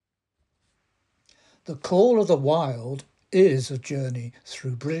The Call of the Wild is a journey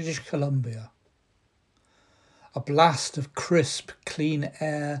through British Columbia. A blast of crisp, clean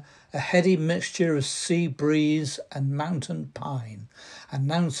air, a heady mixture of sea breeze and mountain pine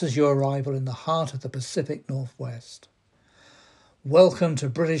announces your arrival in the heart of the Pacific Northwest. Welcome to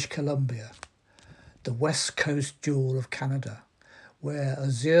British Columbia, the west coast jewel of Canada, where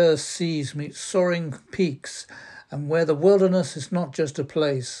azure seas meet soaring peaks and where the wilderness is not just a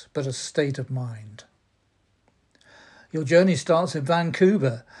place but a state of mind. Your journey starts in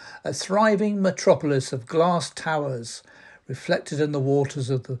Vancouver, a thriving metropolis of glass towers reflected in the waters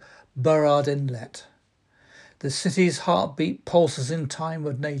of the Burrard Inlet. The city's heartbeat pulses in time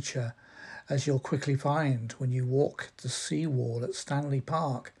with nature, as you'll quickly find when you walk the seawall at Stanley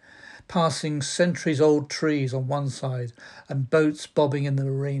Park, passing centuries-old trees on one side and boats bobbing in the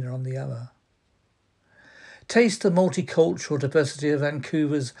marina on the other. Taste the multicultural diversity of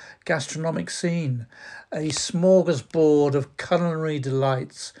Vancouver's gastronomic scene, a smorgasbord of culinary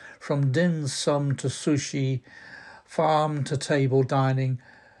delights from dim sum to sushi, farm-to-table dining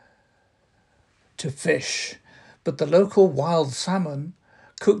to fish. But the local wild salmon,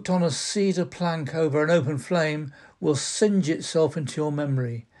 cooked on a cedar plank over an open flame, will singe itself into your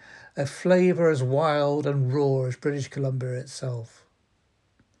memory, a flavour as wild and raw as British Columbia itself.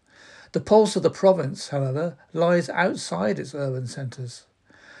 The pulse of the province, however, lies outside its urban centres.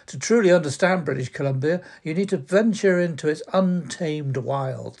 To truly understand British Columbia, you need to venture into its untamed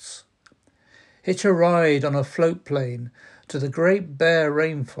wilds. Hitch a ride on a float plane to the Great Bear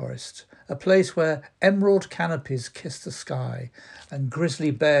Rainforest, a place where emerald canopies kiss the sky and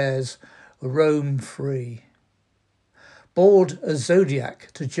grizzly bears roam free. Board a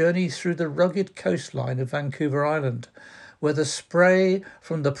Zodiac to journey through the rugged coastline of Vancouver Island, where the spray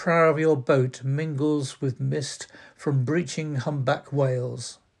from the prow of your boat mingles with mist from breaching humpback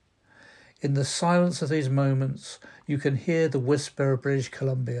whales. In the silence of these moments, you can hear the whisper of British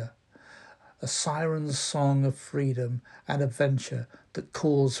Columbia, a siren's song of freedom and adventure that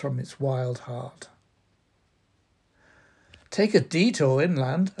calls from its wild heart. Take a detour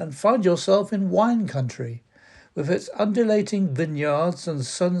inland and find yourself in wine country. With its undulating vineyards and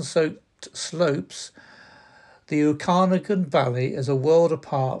sun-soaked slopes, the Okanagan Valley is a world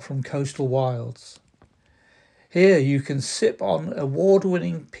apart from coastal wilds. Here you can sip on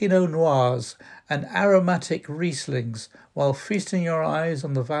award-winning Pinot Noirs and aromatic Rieslings while feasting your eyes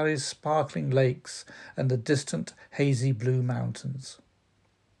on the valley's sparkling lakes and the distant hazy blue mountains.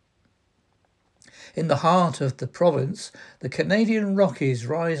 In the heart of the province, the Canadian Rockies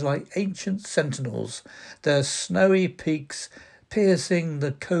rise like ancient sentinels, their snowy peaks piercing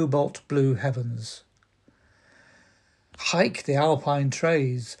the cobalt blue heavens. Hike the alpine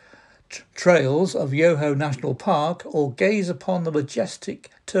trails of Yoho National Park or gaze upon the majestic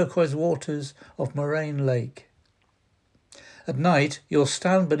turquoise waters of Moraine Lake. At night, you'll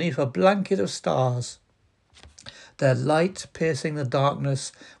stand beneath a blanket of stars, their light piercing the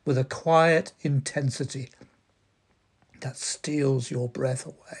darkness with a quiet intensity that steals your breath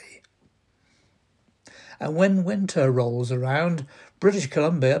away. And when winter rolls around, British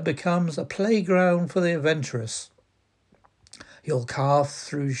Columbia becomes a playground for the adventurous. You'll carve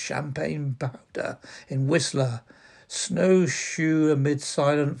through champagne powder in Whistler, snowshoe amid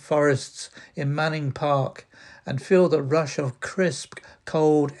silent forests in Manning Park, and feel the rush of crisp,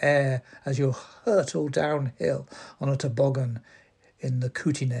 cold air as you hurtle downhill on a toboggan in the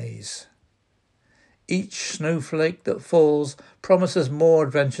Kootenays. Each snowflake that falls promises more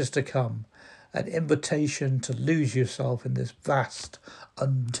adventures to come, an invitation to lose yourself in this vast,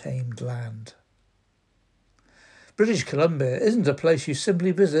 untamed land. British Columbia isn't a place you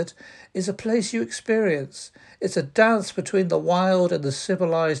simply visit, it's a place you experience. It's a dance between the wild and the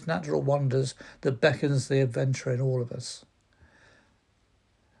civilised natural wonders that beckons the adventurer in all of us.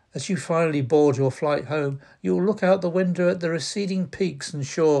 As you finally board your flight home, you'll look out the window at the receding peaks and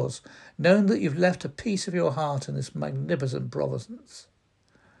shores, knowing that you've left a piece of your heart in this magnificent province.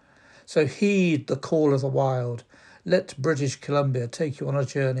 So heed the call of the wild. Let British Columbia take you on a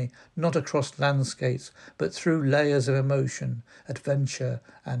journey, not across landscapes, but through layers of emotion, adventure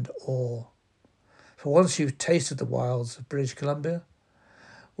and awe. For once you've tasted the wilds of British Columbia,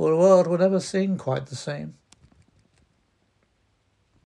 well, the world will never seem quite the same.